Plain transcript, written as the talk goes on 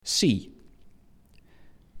C.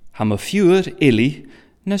 Ha me fjúr illi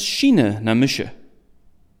na sine na mysje.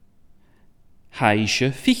 Ha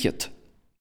isje fichet.